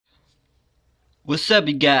What's up,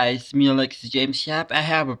 you guys? Me, Alex James Yap. I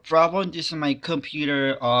have a problem. This is my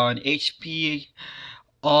computer on HP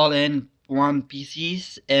all-in-one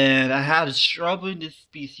PCs, and I had a trouble in this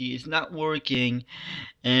PC. It's not working,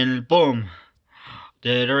 and boom,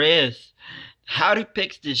 there it is. How to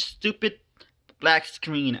fix this stupid black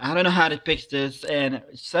screen? I don't know how to fix this, and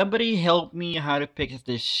somebody help me how to fix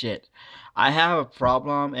this shit. I have a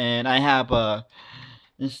problem, and I have a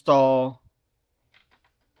install.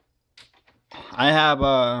 I have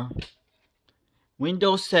a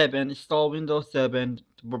Windows 7, install Windows 7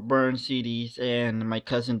 to burn CDs, and my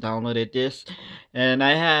cousin downloaded this, and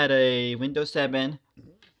I had a Windows 7,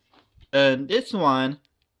 and this one,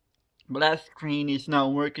 black screen is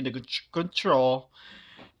not working the control,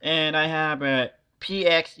 and I have a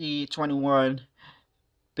PXE 21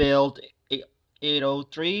 build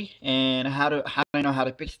 803, and how do I know how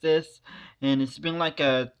to fix this? And it's been like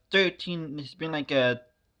it's been like a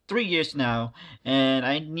 3 years now, and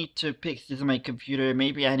I need to fix this on my computer.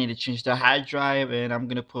 Maybe I need to change the hard drive, and I'm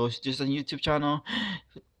gonna post this on YouTube channel.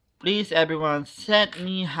 Please, everyone, send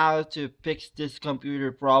me how to fix this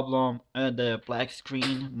computer problem, the black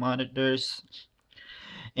screen monitors.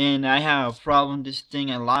 And I have a problem this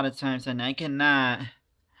thing a lot of times, and I cannot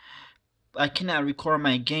record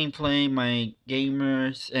my gameplay, my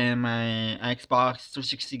gamers, and my Xbox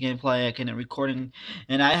 360 gameplay. I cannot recording,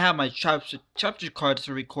 and I have my chapter cards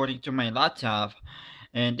recording to my laptop,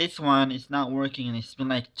 and this one is not working. And it's been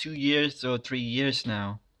like 2 years or 3 years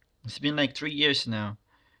now. It's been like 3 years now.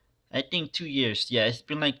 I think 2 years. Yeah, it's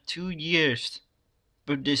been like 2 years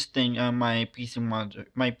for this thing on my PC monitor,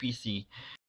 my PC.